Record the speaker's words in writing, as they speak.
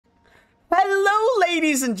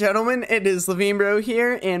Ladies and gentlemen, it is Levine Bro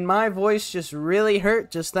here, and my voice just really hurt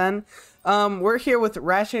just then. We're here with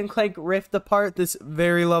Ratchet and Clank Rift Apart this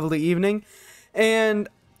very lovely evening, and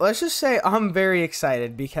let's just say I'm very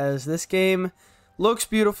excited because this game looks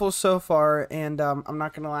beautiful so far, and I'm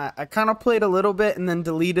not gonna lie, I kind of played a little bit and then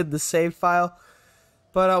deleted the save file,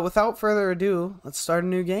 but without further ado, let's start a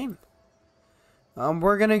new game.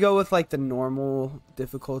 We're gonna go with like the normal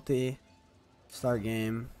difficulty, start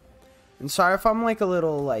game. And sorry if I'm like a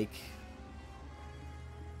little like,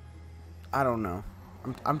 I don't know.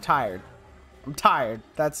 I'm tired. I'm tired.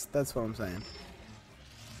 That's what I'm saying.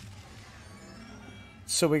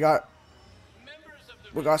 So we got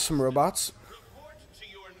some robots.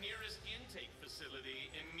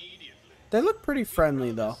 They look pretty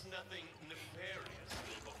friendly though.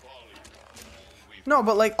 No,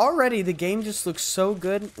 but like already the game just looks so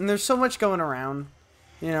good, and there's so much going around.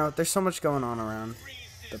 You know, there's so much going on around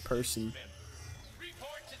the person.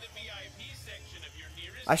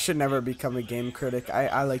 I should never become a game critic.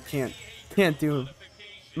 I like can't do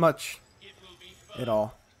much at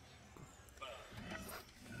all.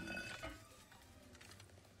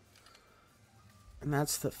 And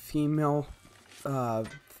that's the female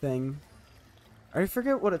thing. I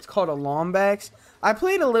forget what it's called, a Lombax. I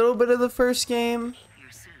played a little bit of the first game.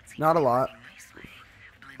 Not a lot.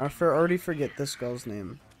 I already forget this girl's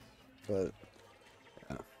name. But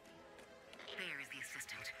yeah. There is the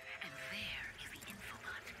assistant, and there is the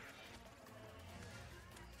infobot.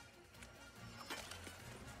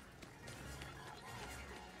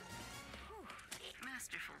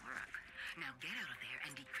 Masterful work. Now get out of there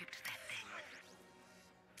and decrypt that thing.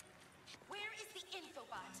 Where is the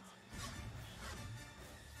infobot?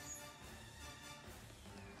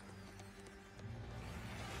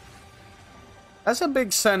 That's a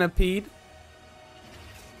big centipede.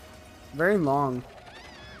 Very long.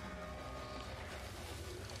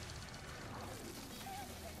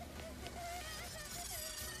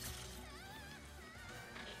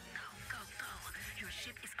 Go. Your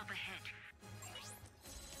ship is up ahead.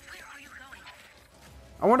 Where are you going?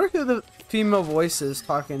 I wonder who the female voice is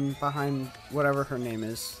talking behind whatever her name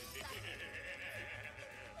is.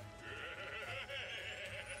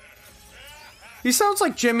 He sounds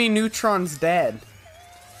like Jimmy Neutron's dad.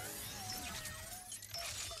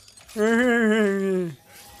 Oh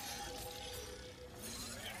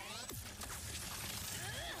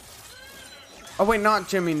wait, not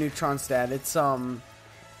Jimmy Neutron's dad. It's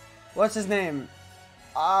what's his name?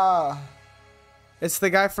 It's the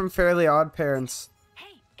guy from Fairly Odd Parents.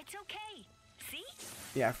 Hey, it's okay. See?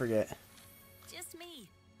 Yeah, I forget. Just me.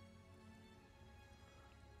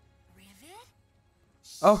 Rivet?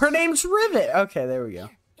 Oh, her name's Rivet. Okay, there we go.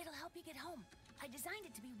 It'll help you get home. I designed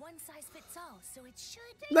it to be one size fits all, so it should.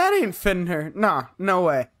 That ain't fitting her. Nah, no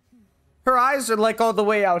way. Her eyes are like all the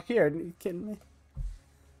way out here. Are you kidding me?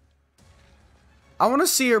 I want to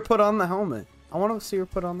see her put on the helmet.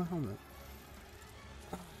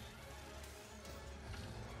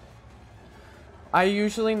 I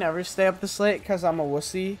usually never stay up this late because I'm a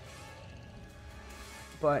wussy.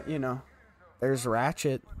 But, you know, there's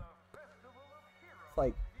Ratchet.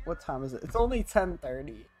 Like, what time is it? It's only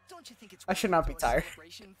 10:30. Don't you think it's I should not be tired.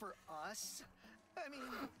 celebration for us? I mean,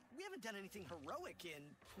 we haven't done anything heroic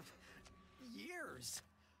in years.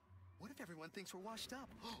 What if everyone thinks we're washed up?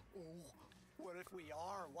 Oh, what if we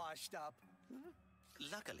are washed up?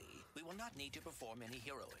 Luckily, we will not need to perform any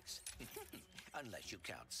heroics. Unless you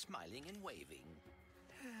count smiling and waving.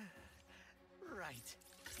 Right.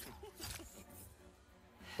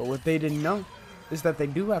 But what they didn't know is that they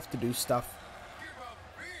do have to do stuff.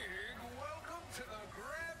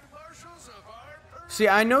 See,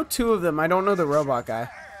 I know two of them. I don't know the robot guy.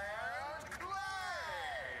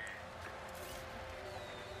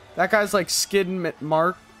 That guy's like Skid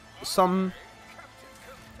Mark some.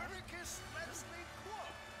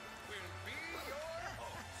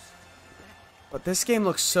 But this game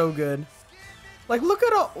looks so good. Like look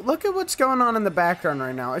at what's going on in the background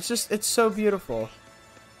right now. It's so beautiful.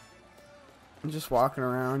 I'm just walking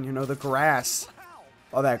around, you know, the grass.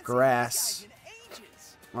 Oh, that grass.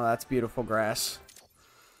 Oh, that's beautiful grass.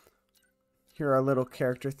 Here are little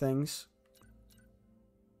character things.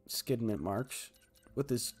 Skidmint marks with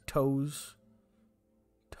his toes.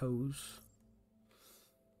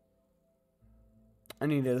 I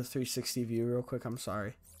needed a 360 view real quick. I'm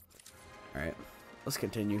sorry. Alright, let's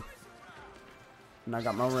continue. And I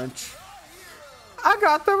got my wrench. I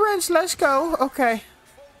got the wrench. Let's go. Okay.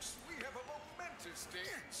 Folks, we have a momentous day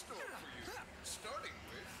in store for you. Starting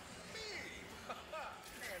with me.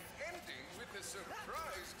 And ending with a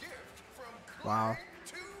surprise gift from Wow. Clank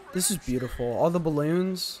to This is beautiful. All the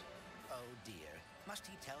balloons. Oh dear.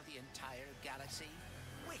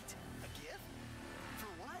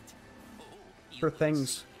 for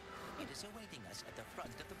things. It is awaiting us at the front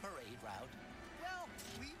of the parade route. Well,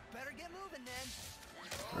 we better get moving then.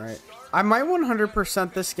 All right. I might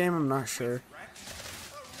 100% this game. I'm not sure. A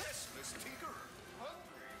restless tinkerer,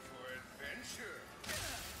 hungry for adventure.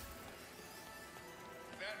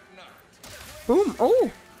 That night, Boom.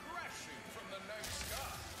 Oh. crashing from the night sky,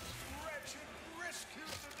 Ratchet rescued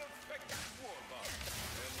the defective warbot,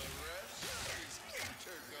 and the rest is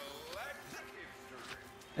intergalactic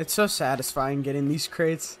history. It's so satisfying getting these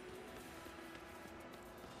crates.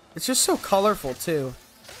 It's just so colorful too.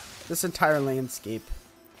 This entire landscape.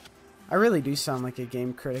 I really do sound like a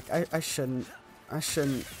game critic. I shouldn't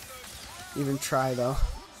even try though.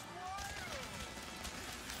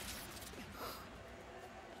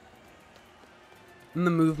 And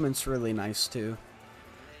the movement's really nice too.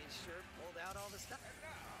 They sure pulled out all the stuff.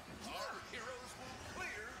 Our heroes will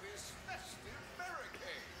clear this festive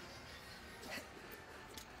barricade.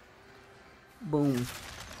 Boom.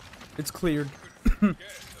 It's cleared. Get the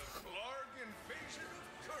Clark invasion of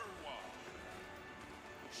Kerwa.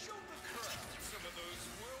 Show the crowd some of those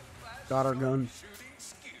world-class Got our gun. shooting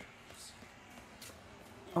skills.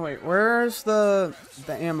 Oh wait, where's the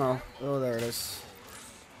ammo? Oh, there it is.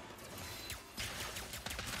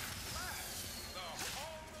 The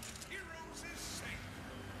Hall of Heroes is safe.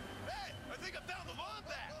 Hey, I think I found the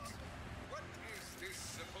wombat. What is this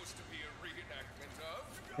supposed to be a reenactment of?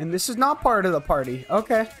 And this is not part of the party.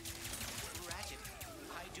 Okay. Ratchet,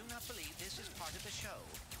 I do not believe this is part of the show.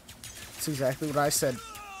 That's exactly what I said,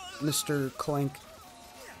 Mr. Clank.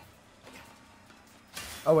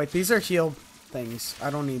 Oh wait, these are heal things.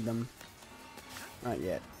 I don't need them. Not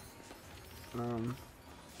yet.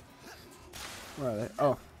 Where are they?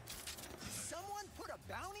 Oh. Someone put a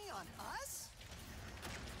bounty on us?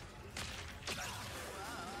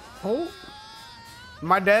 Oh.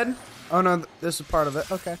 Am I dead? Oh no, this is part of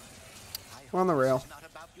it. Okay. We're on the rail. It's not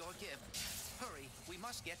about your gift. Hurry, we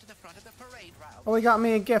must get to the front of the parade route. Oh, he got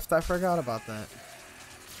me a gift. I forgot about that.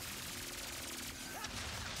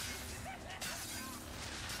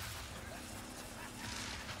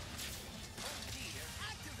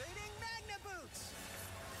 Activating Magna Boots.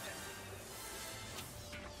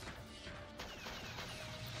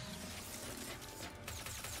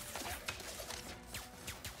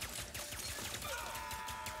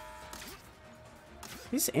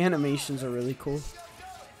 These animations are really cool. So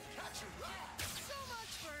much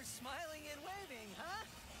for smiling and waving, huh?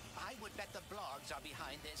 I would bet the blogs are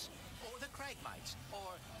behind this, or the Cragmites,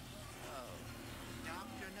 or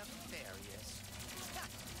Dr. Nefarious. Ha,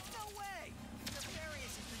 no way!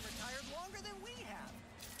 Nefarious has been retired longer than we have.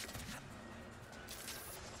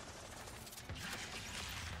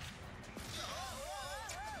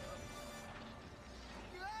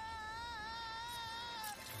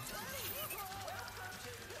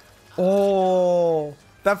 Oh,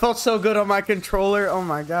 that felt so good on my controller. Oh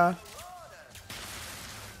my god.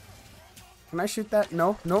 Can I shoot that?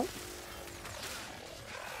 No, no.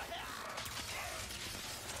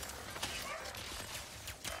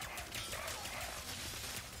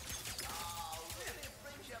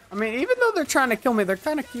 I mean, even though they're trying to kill me, they're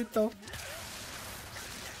kind of cute though.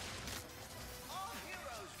 All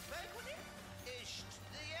heroes vanquished is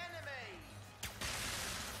the enemy.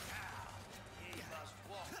 Now, he must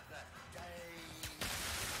walk the day.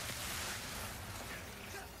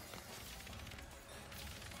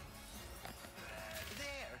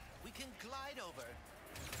 There, we can glide over.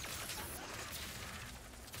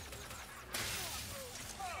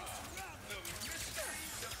 The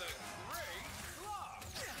mysteries of the Great Flock.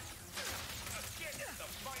 Again, the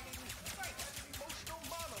fighting. I had an emotional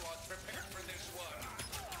monologue prepared for this one.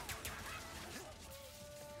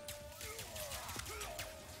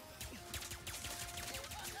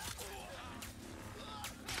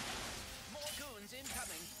 More goons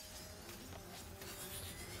incoming.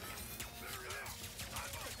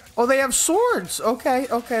 Oh, they have swords. Okay,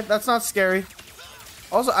 okay, that's not scary.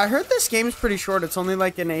 Also, I heard this game's pretty short. It's only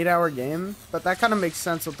like an 8-hour game, but that kind of makes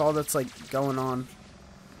sense with all that's like going on.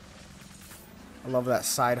 I love that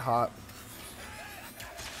side hop.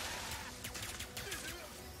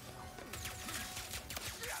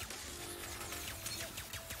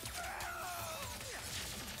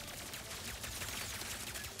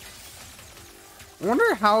 I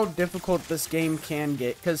wonder how difficult this game can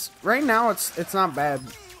get, because right now it's not bad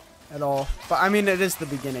at all. But I mean, it is the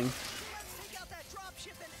beginning. Let's take out that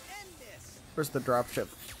dropship and end this. Where's the dropship?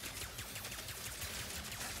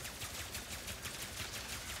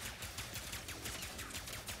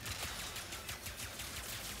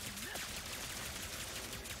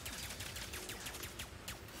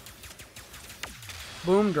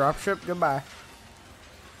 Boom, dropship, goodbye.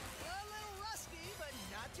 A little rusty,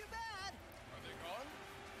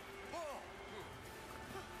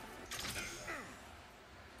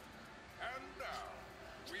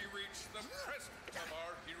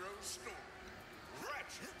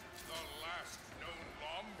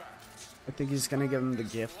 I think he's gonna give him the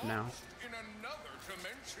gift now. In another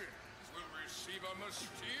dimension, will receive a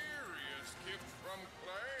mysterious gift from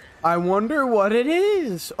Clank. I wonder what it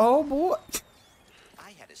is. Oh boy.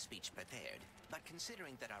 I had a speech prepared, but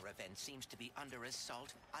considering that our event seems to be under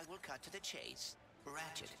assault, I will cut to the chase.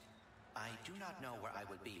 Ratchet, I do not know where I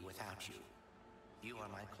would be without you. You are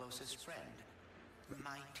my closest friend,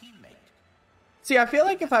 my teammate. See, I feel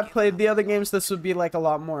like if I played the other games, this would be like a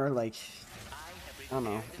lot more like, I don't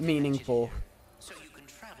know, meaningful. So you can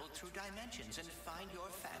travel through dimensions and find your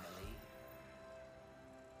family.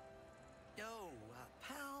 Yo,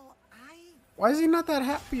 pal, Why is he not that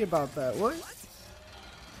happy about that? What?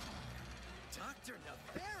 Dr.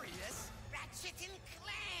 Nefarious? Ratchet and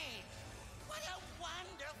Clank! What a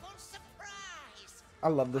wonderful surprise! I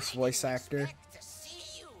love this voice I didn't actor. expect to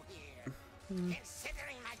see you here.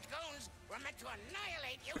 Considering my goons were meant to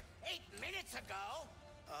annihilate you 8 minutes ago.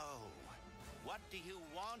 Oh, what do you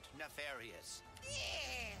want, Nefarious?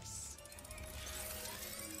 Yes!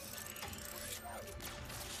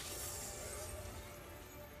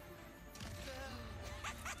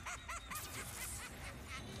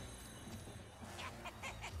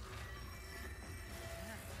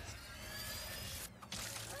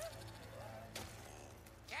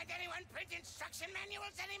 Can't anyone print instruction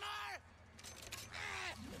manuals anymore?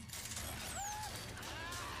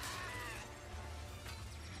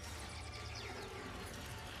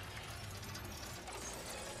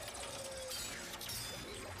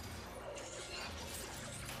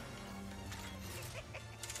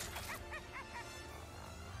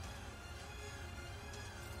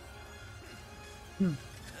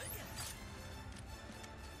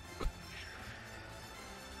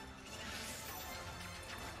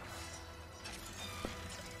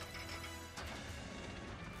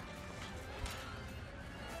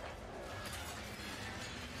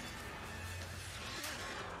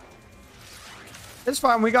 It's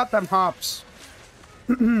fine. We got them hops.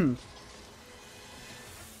 We have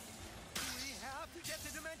to get the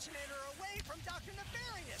Dimensionator away from Dr.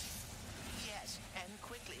 Nefarious. Yes, and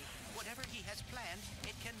quickly. Whatever he has planned,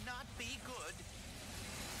 it cannot be good.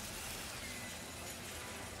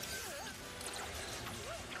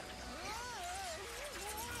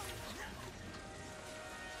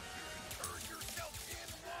 Turn yourself in,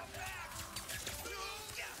 Wombat!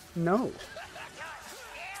 No. Still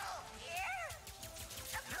here?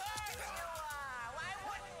 Of course you are! Why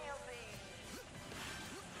wouldn't you be?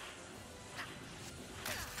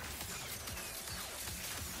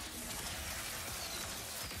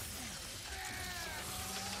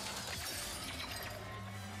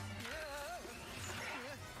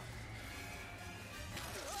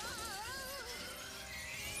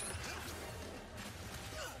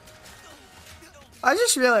 I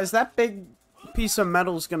just realized that big piece of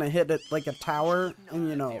metal is gonna hit it like a tower, and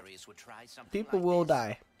you know, Nefarious would try something people like will this.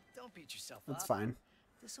 die. Don't beat yourself That's up. fine.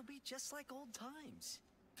 This'll be just like old times.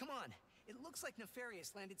 Come on. It looks like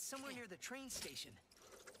Nefarious landed somewhere near the train station.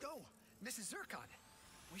 Go, Mrs. Zircon.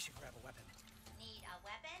 We should grab a weapon. Need a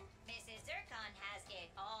weapon? Mrs. Zircon has it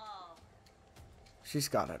all. She's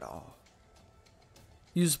got it all.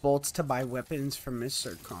 Use bolts to buy weapons from Miss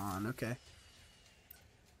Zircon. Okay.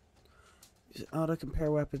 Use auto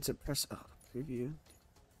compare weapons and press auto preview.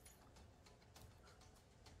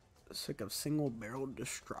 Sick of single barrel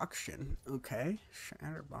destruction. Okay.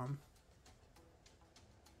 Shatter bomb.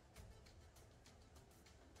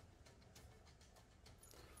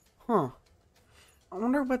 Huh. I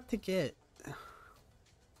wonder what to get.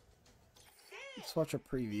 Let's watch a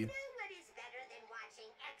preview. What is better than watching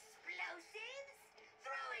explosives?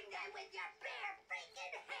 Throwing them with your bare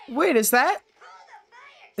freaking hands! Wait, is that? Pull the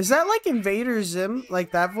fire Is that like Invader Zim?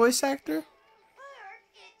 Like that voice actor? or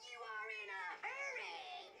if you are in a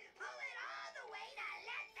hurry, pull it all the way to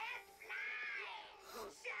let them fly!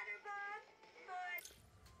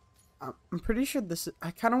 Shatterbomb, I'm pretty sure this is, I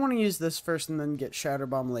kind of want to use this first and then get Shatter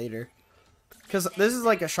Bomb later. Because this is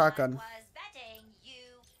like a shotgun. Was betting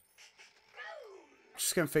you.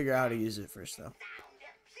 Just gonna figure out how to use it first though. sound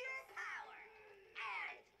of pure power,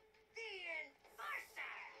 and the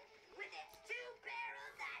Enforcer, with its two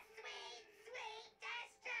barrels of sweet, sweet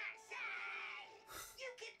destruction.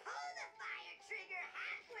 You can pull the fire trigger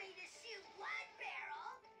halfway to shoot one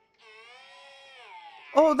barrel,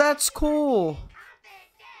 and Oh, that's cool. up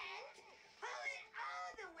its end, pull it all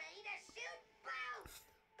the way to shoot both.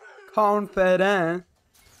 Boom. Confident.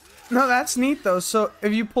 No, that's neat though. So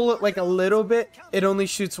if you pull it like a little bit, it only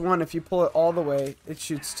shoots one. If you pull it all the way, it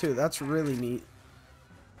shoots two. That's really neat.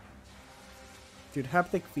 Dude,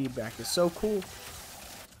 haptic feedback is so cool.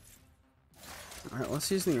 Alright, let's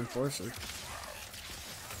use the Enforcer.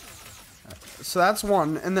 So that's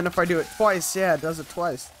one, and then if I do it twice, yeah, it does it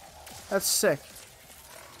twice. That's sick.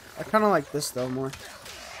 I kind of like this though more.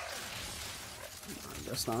 I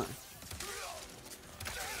guess not.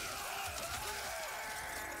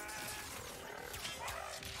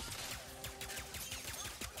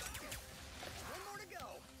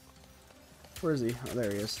 Where is he? Oh,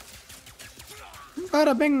 there he is.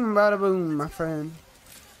 Bada bing, bada boom, my friend.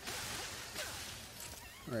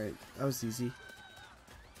 Alright, that was easy.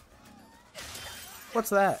 What's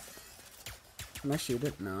that? Can I shoot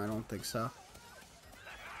it? No, I don't think so.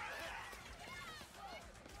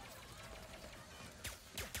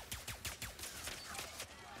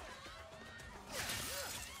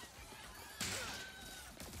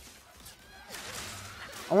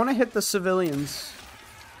 I want to hit the civilians.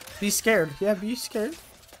 Be scared. Yeah, be scared.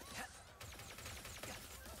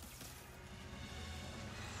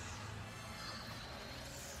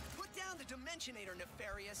 Put down the Dimensionator,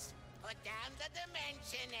 Nefarious. Put down the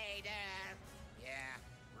Dimensionator. Yeah,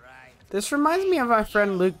 right. This reminds me of my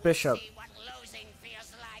friend Luke Bishop. See what losing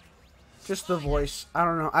feels like. Just the voice. I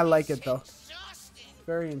don't know. I like it though. Exhausting.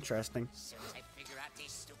 Very interesting. As soon as I figure out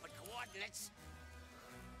these stupid coordinates.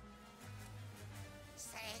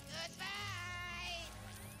 Say goodbye.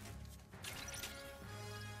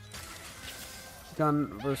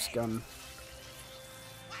 Gun versus gun.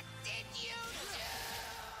 What did you do?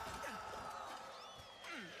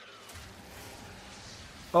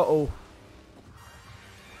 Uh-oh.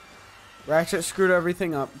 Ratchet screwed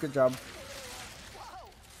everything up. Good job. Whoa!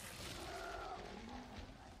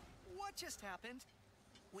 What just happened?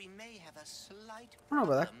 We may have a slight I don't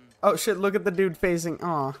know about that. problem. Oh shit, look at the dude phasing.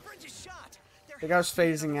 Aw. The bridge is shot. The guy's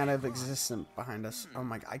phasing out of existence behind us. Oh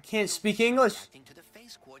my god. I can't speak English. Reacting to the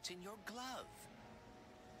face quartz in your glove.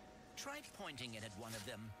 Try pointing it at one of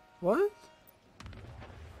them. What?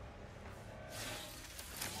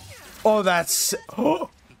 Oh, that's... Oh,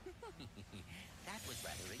 That was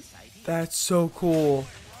rather exciting. that's so cool.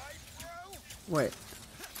 Wait.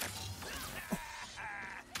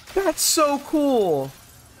 That's so cool.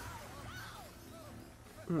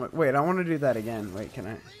 Wait, I want to do that again. Wait, can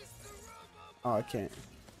I? Oh, I can't.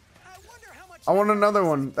 I wonder how much I want another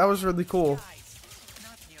one. That was really cool.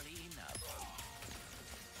 Not nearly enough.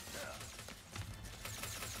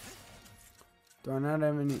 Do I not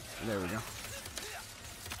have any? There we go.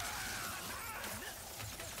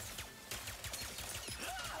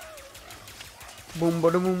 Boom,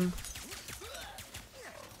 bada boom.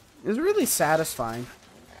 It's really satisfying.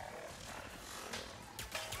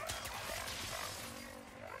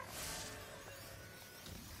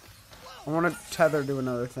 I want to tether to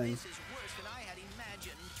another thing. This is worse than I had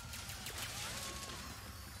imagined.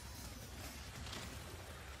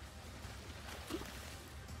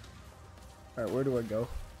 Alright, where do I go?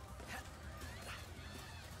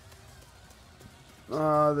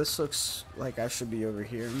 This looks like I should be over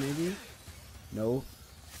here, maybe? No.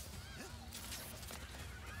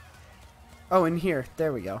 Oh, in here.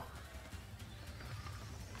 There we go.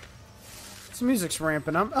 This music's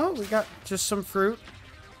ramping up. Oh, we got just some fruit.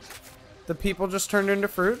 The people just turned into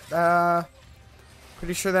fruit.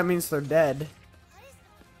 Pretty sure that means they're dead.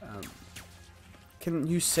 Can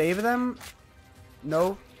you save them?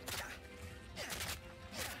 No.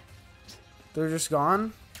 They're just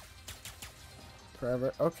gone?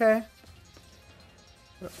 Forever. Okay.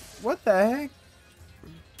 What the heck?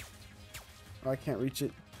 Oh, I can't reach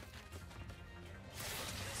it.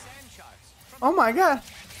 Sand sharks. Oh my god!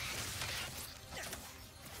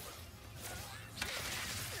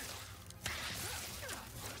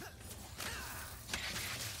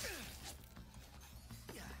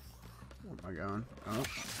 What am I going? Oh,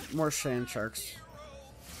 more sand sharks.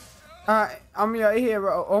 I'm your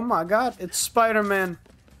hero. Oh my god, it's Spider-Man.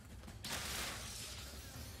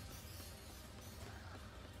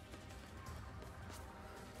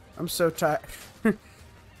 I'm so tired.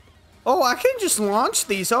 Oh, I can just launch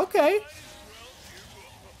these. Okay.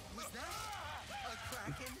 was that?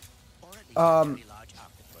 A kraken? Or at least a very large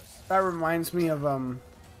octopus. That reminds me of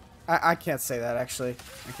I can't say that actually.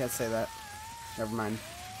 I can't say that. Never mind.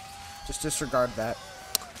 Just disregard that.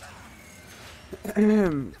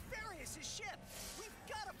 Nefarious' ship. We've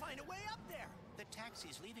got to find a way up there. The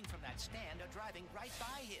taxis leaving from that stand are driving right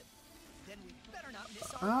by him. Then we better not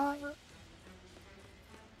miss our.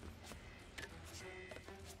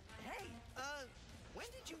 Hey, when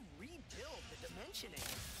did you rebuild the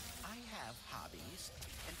Dimensionator? I have hobbies,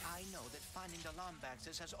 and I know that finding the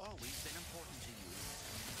Lombaxes has always been important to you.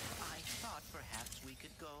 I thought perhaps we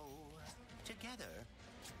could go together.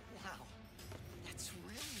 Wow, that's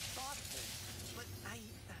really thoughtful. But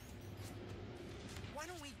why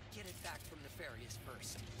don't we get it back from Nefarious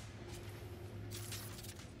first?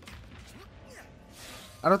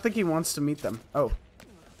 I don't think he wants to meet them. Oh.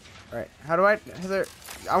 Alright. How do I...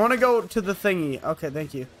 I want to go to the thingy. Okay,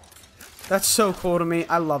 thank you. That's so cool to me.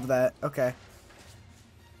 I love that. Okay.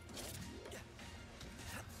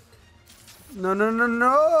 No, no, no,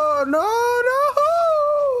 no, no,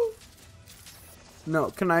 no!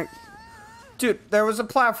 No, can I... Dude, there was a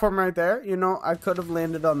platform right there. You know, I could have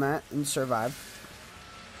landed on that and survived.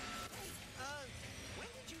 When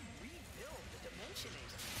did you rebuild the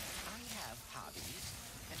Dimensionator? I have hobbies,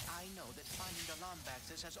 and I know that finding the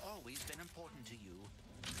Lombaxes has always been important to you.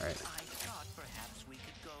 Alright. I thought perhaps we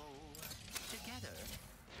could go together.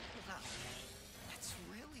 Wow, that's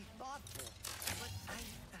really thoughtful. But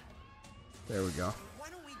There we go. why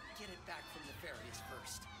don't we get it back from the fairies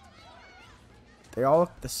first? They all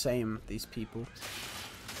look the same, these people.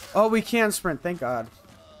 Oh, we can sprint, thank God.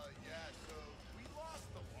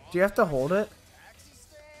 Do you have to hold it?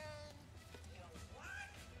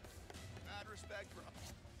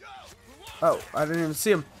 Oh, I didn't even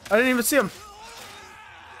see him. I didn't even see him.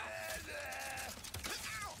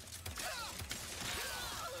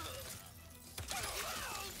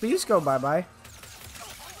 Please go bye-bye.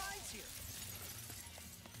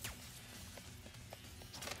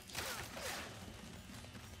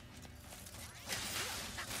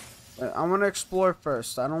 I want to explore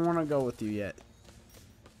first. I don't want to go with you yet.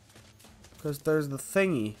 Because there's the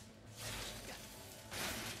thingy.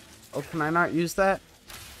 Oh, can I not use that?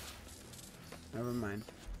 Never mind.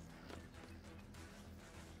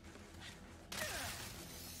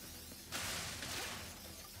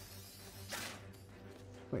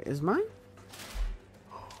 Wait, is mine?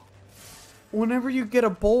 Whenever you get a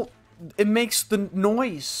bolt, it makes the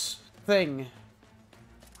noise thing.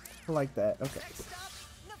 I like that. Okay.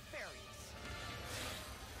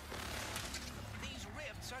 These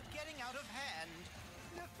rifts are getting out of hand.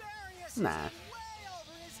 Nefarious Nah. is way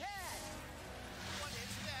over his head. What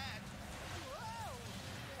is that? Whoa!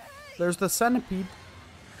 Hey! There's the centipede.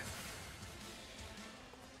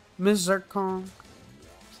 Miss Zircon.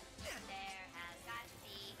 There has got to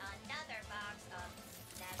be another box of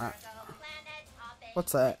never go planet hopping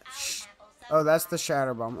What's that? without Shh. ample Oh, that's the supply.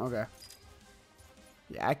 shatter bomb. Okay.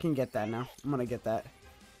 Yeah, I can get that now. I'm gonna get that.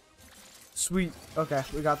 Sweet. Okay,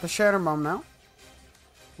 we got the shatter bomb now.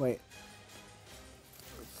 Wait.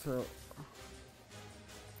 Throw.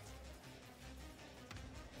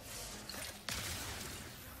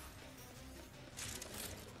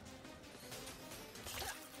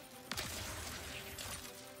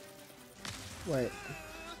 Wait.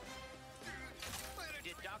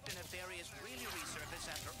 Did Dr. Nefarious really resurface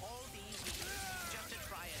after all these years just to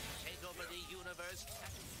try and take over the universe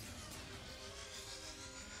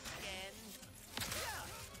again?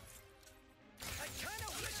 I kind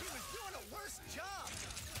of wish he was doing a worse job.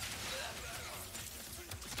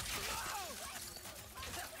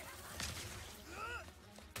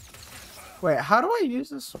 Wait, how do I use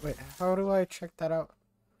this? Wait, how do I check that out?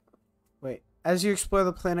 Wait, as you explore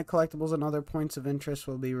the planet, collectibles and other points of interest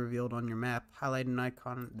will be revealed on your map. Highlight an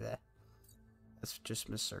icon. Bleh. That's just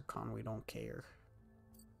Miss Zircon. We don't care.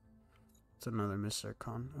 It's another Miss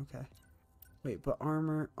Zircon. Okay. Wait, but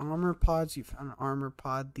armor pods. You found an armor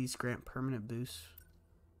pod. These grant permanent boosts.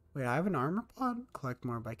 Wait, I have an armor pod? Collect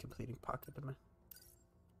more by completing pocket dimension.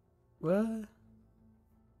 What?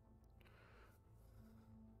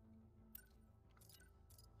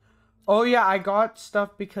 Oh yeah, I got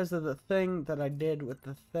stuff because of the thing that I did with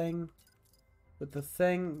the thing.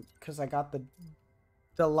 Because I got the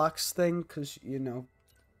deluxe thing, because, you know,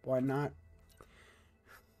 why not?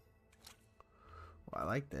 Well, I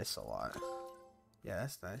like this a lot. Yeah,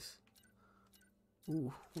 that's nice.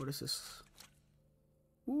 Ooh, what is this?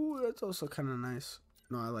 Ooh, that's also kind of nice.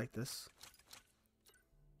 No, I like this.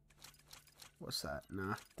 What's that?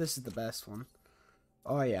 Nah, this is the best one.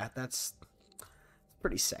 Oh yeah, that's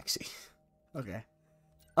pretty sexy. Okay.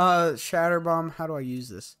 Shatter bomb. How do I use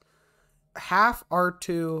this? Half R2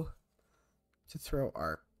 to throw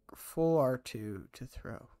arc. Full R2 to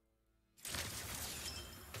throw.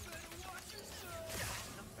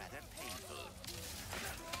 Rather painful.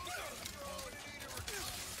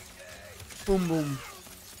 Boom boom.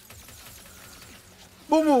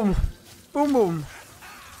 Boom boom. Boom boom.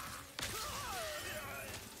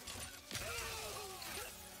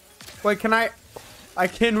 Wait, can I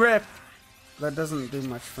can rip. That doesn't do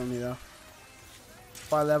much for me though.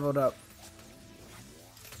 If I leveled up.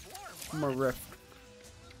 I'm a rip.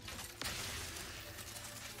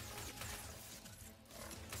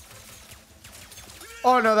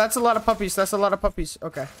 Oh no, that's a lot of puppies. That's a lot of puppies.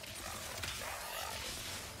 Okay.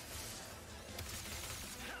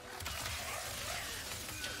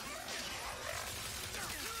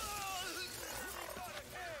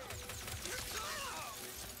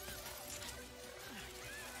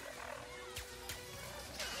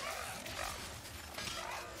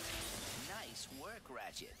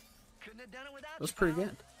 Ratchet. Couldn't have done it without That's you, pretty pal.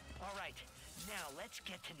 good. All right, now let's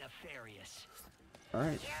get to Nefarious. All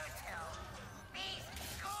right. You two,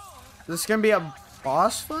 these goons, Is this gonna be a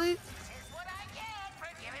boss fight? is what I get for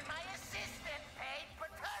giving my assistant paid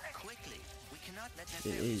paternity. Quickly, we cannot let It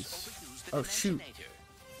Nefarious is. overuse the Oh, shoot. Dimensionator.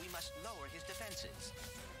 We must lower his defenses.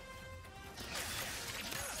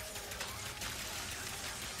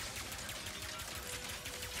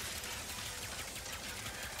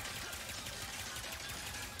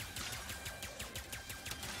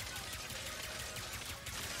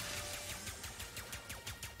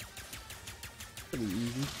 Pretty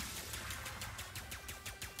easy.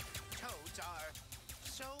 Toads are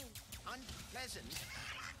so unpleasant.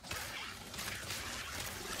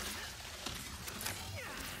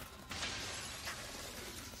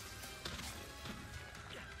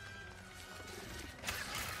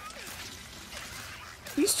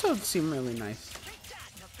 These toads seem really nice. Take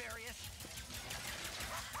that, Nefarious.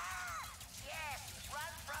 Yes,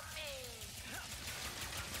 run from me.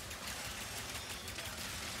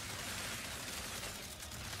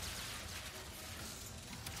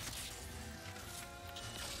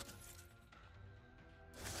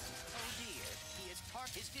 Oh dear, he is part.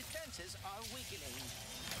 His defenses are weakening.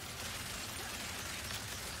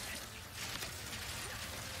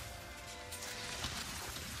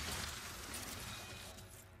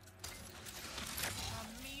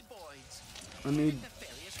 Amoeboids. I need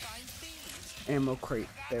Nefarious find thieves. ammo crate.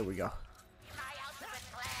 There we go. My ultimate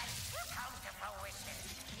plan will come to fruition.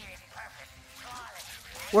 Here in perfect,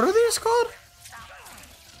 flawless, What are these called?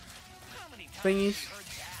 How many times Thingies. have you heard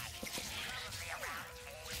that?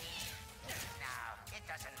 No, it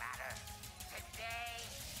doesn't matter. Today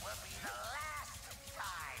will be the last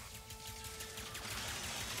time.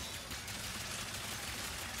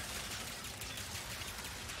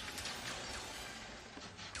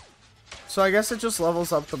 So I guess it just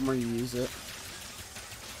levels up the more you use it.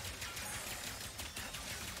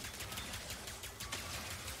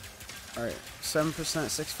 Alright, 7%,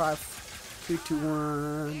 6.5, 3, 2,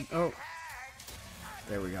 1. Oh.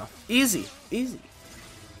 There we go. Easy, easy.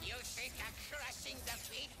 You think a crushing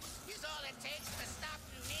defeat is all it takes to stop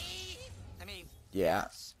me? I mean, Yeah.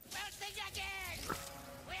 Well, think again.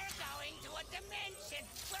 We're going to a dimension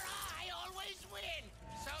where I always win,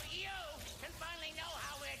 so you can finally know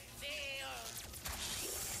how it feels.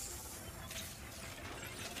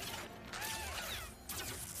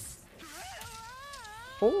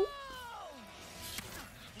 Oh.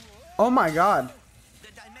 Oh my god. the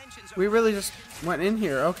dimensions are. We really just went in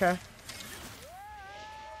here. Okay.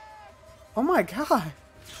 Oh my god.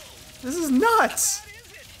 This is nuts.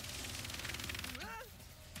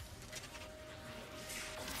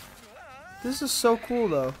 This is so cool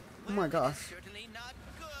though. Oh my gosh. Certainly not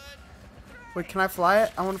good. Wait, can I fly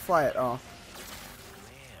it? I want to fly it. Oh.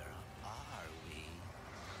 Where are we?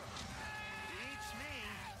 Beats me.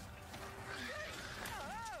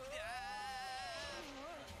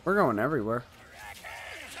 We're going everywhere. To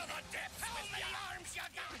the depths with the arms you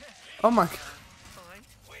got. Oh my god. Fine.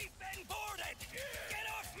 We've been boarded! Get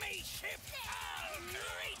off me, ship!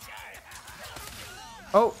 Traitor!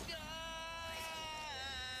 Oh.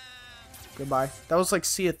 Goodbye. That was like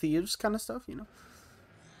Sea of Thieves kind of stuff, you know?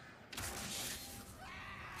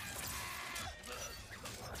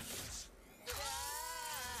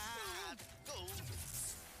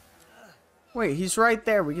 Wait, he's right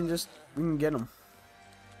there. We can get him.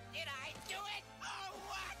 Did I do it? Oh,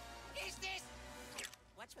 what is this?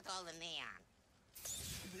 What's with all the neon?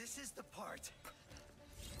 This is the part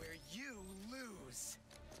where you lose.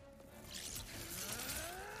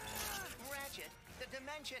 Ratchet, the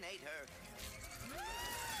Dimensionator.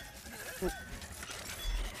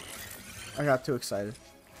 I got too excited.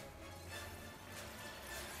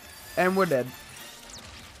 And we're dead.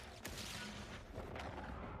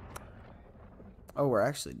 Oh, we're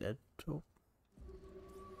actually dead. So.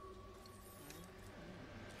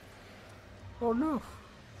 Oh no.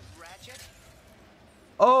 Ratchet,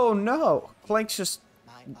 Oh no. Clank's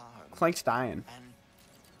my arm. Clank's dying. And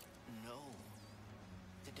no,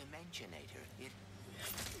 the Dimensionator. It.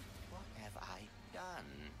 What have I done?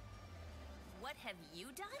 What have you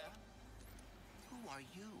done? Who are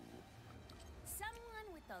you?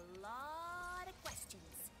 Someone with a lot of questions.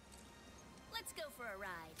 Let's go for a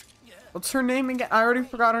ride. What's her name again? I already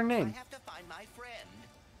forgot her I name. have to find my friend.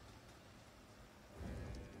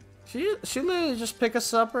 She literally just pick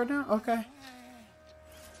us up right now? Okay.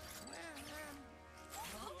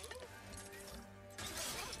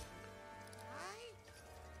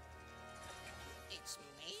 It's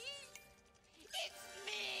me? It's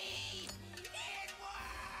me! It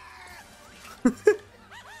worked!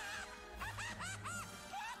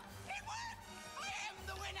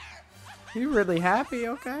 You're really happy,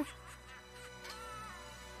 okay.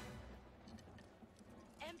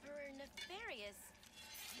 Emperor Nefarious,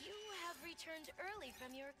 you have returned early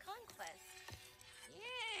from your conquest.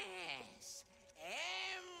 Yes,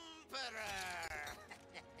 Emperor!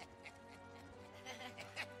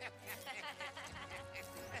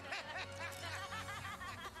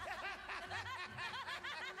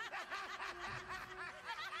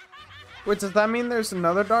 Wait, does that mean there's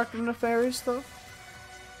another Dr. Nefarious, though?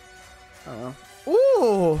 I don't know.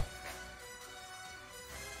 Ooh!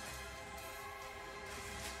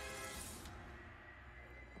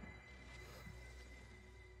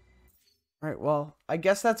 Alright, well, I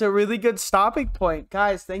guess that's a really good stopping point.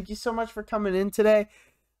 Guys, thank you so much for coming in today.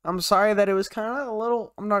 I'm sorry that it was kind of a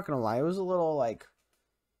little, I'm not gonna lie, it was a little, like,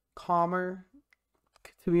 calmer,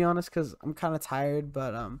 to be honest, because I'm kind of tired,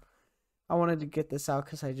 but, I wanted to get this out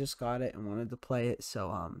because I just got it and wanted to play it.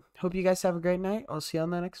 So, hope you guys have a great night. I'll see you on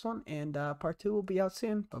the next one, and, part 2 will be out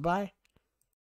soon. Bye-bye.